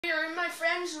We are in my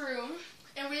friend's room,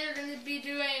 and we are going to be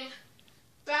doing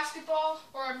basketball,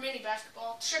 or mini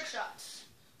basketball, trick shots.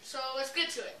 So let's get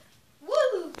to it.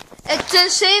 Woo! It's the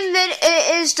same.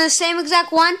 It is the same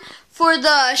exact one for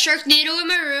the Sharknado in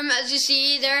my room, as you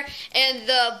see there, and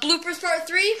the bloopers part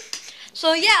 3.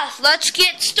 So yeah, let's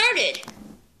get started.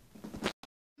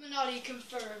 Illuminati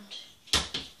confirmed.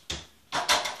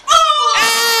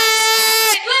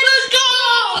 Let's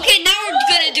go! Okay, now we're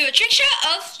gonna do a trick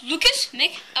shot of Lucas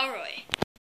McElroy.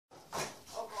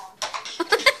 Oh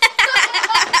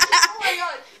my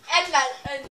god! And that.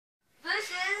 And this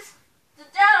is the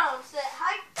down set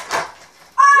height.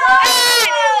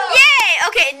 Oh! Yay!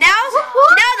 Okay, now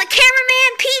the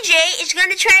cameraman PJ is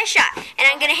gonna try a shot, and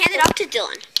I'm gonna hand it off to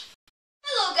Dylan.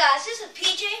 Hello guys, this is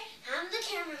PJ. I'm the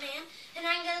cameraman, and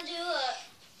I'm gonna do a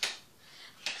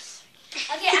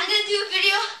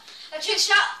video, a trick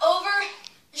shot over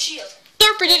the shield.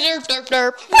 Derp, derp, derp,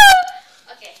 derp.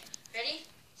 Okay, ready?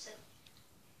 Set.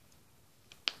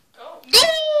 Go. Go!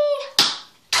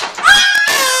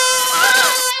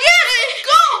 Yes!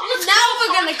 Go! Now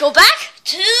we're gonna go back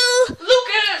to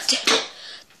Lucas!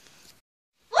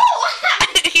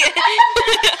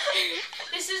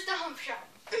 This is the hump shot.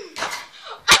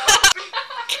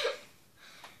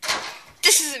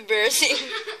 This is embarrassing.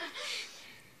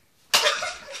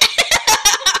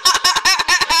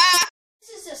 This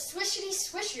is a swishity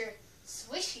swisher.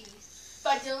 Swishy.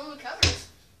 By Dylan McCovers.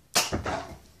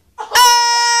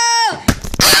 Oh!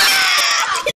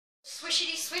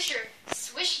 Swishity swisher.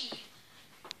 Swishy.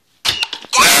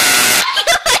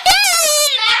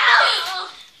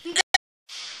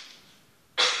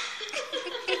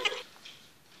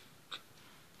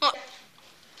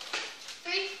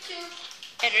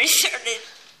 It already started.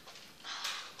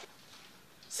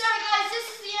 Sorry guys, this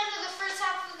is the end of the first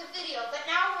half of the video, but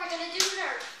now we're gonna do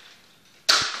nerf.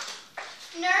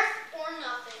 Nerf or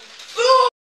nothing.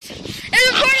 And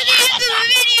recording the end of the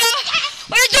video,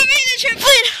 we're doing the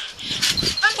trampoline.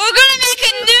 We're gonna make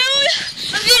a new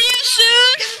video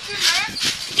soon.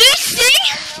 This thing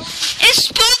is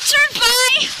sponsored by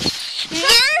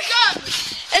Nerf.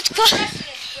 It's called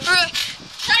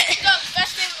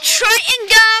Triton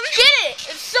Gum. Get it!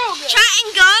 It's so good. Triton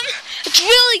Gum. It's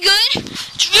really good.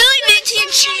 It's really minty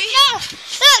and chewy.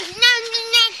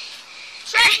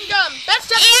 Triton gum. That's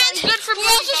definitely good for we're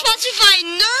also sponsored by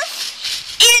Nerf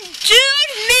and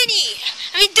Dude Mini.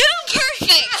 I mean, Dude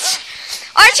Perfect.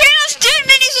 Our channel's Dude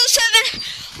Mini 07.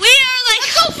 We are like,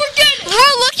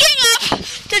 we're looking up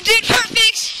the Dude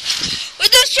Perfects. But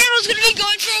this channel's gonna be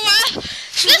going for a while.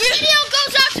 So This video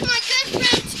goes out to my good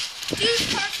friends,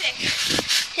 Dude Perfect.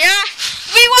 yeah,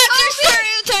 we want their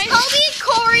stereotypes. Kobe,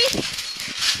 Corey,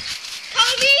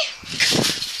 Kobe,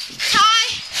 Ty,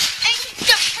 and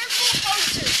the purple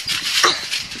posters.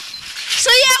 So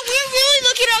yeah, we're really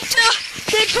looking up to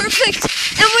Dude Perfect,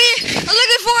 and we are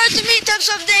looking forward to meet them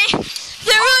someday.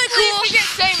 They're really cool. We get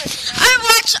famous. I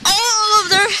watched all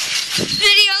of their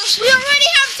videos. We already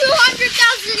have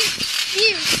 200,000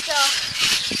 views, so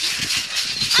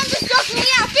I'm just joking. We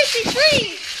have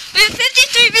 53. We have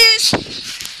 53 views.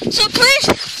 So please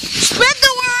spread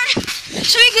the word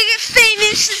so we can get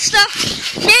famous and stuff.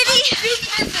 Maybe. Dude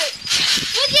Perfect.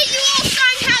 We'll get you all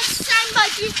signed by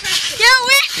Dude Perfect. Yeah,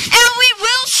 we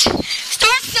will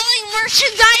start selling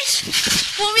merchandise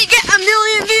when we get 1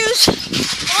 million views.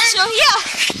 So yeah,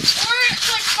 Or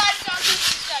like 5,000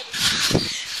 subscribers.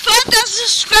 5,000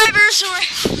 subscribers or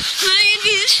 1 million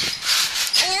views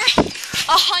or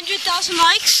 100,000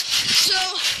 likes. So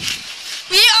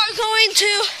we are going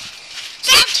to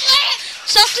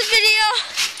stop the video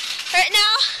right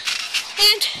now,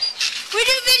 and we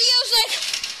do videos like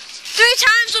 3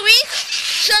 times a week.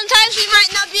 Sometimes we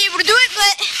might not be able to do it,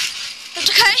 but it's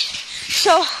okay.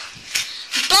 So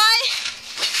bye.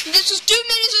 This is Dude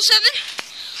Mini 07.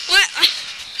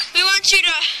 We want you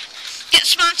to get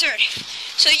sponsored.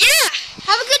 So yeah,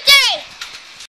 Have a good day.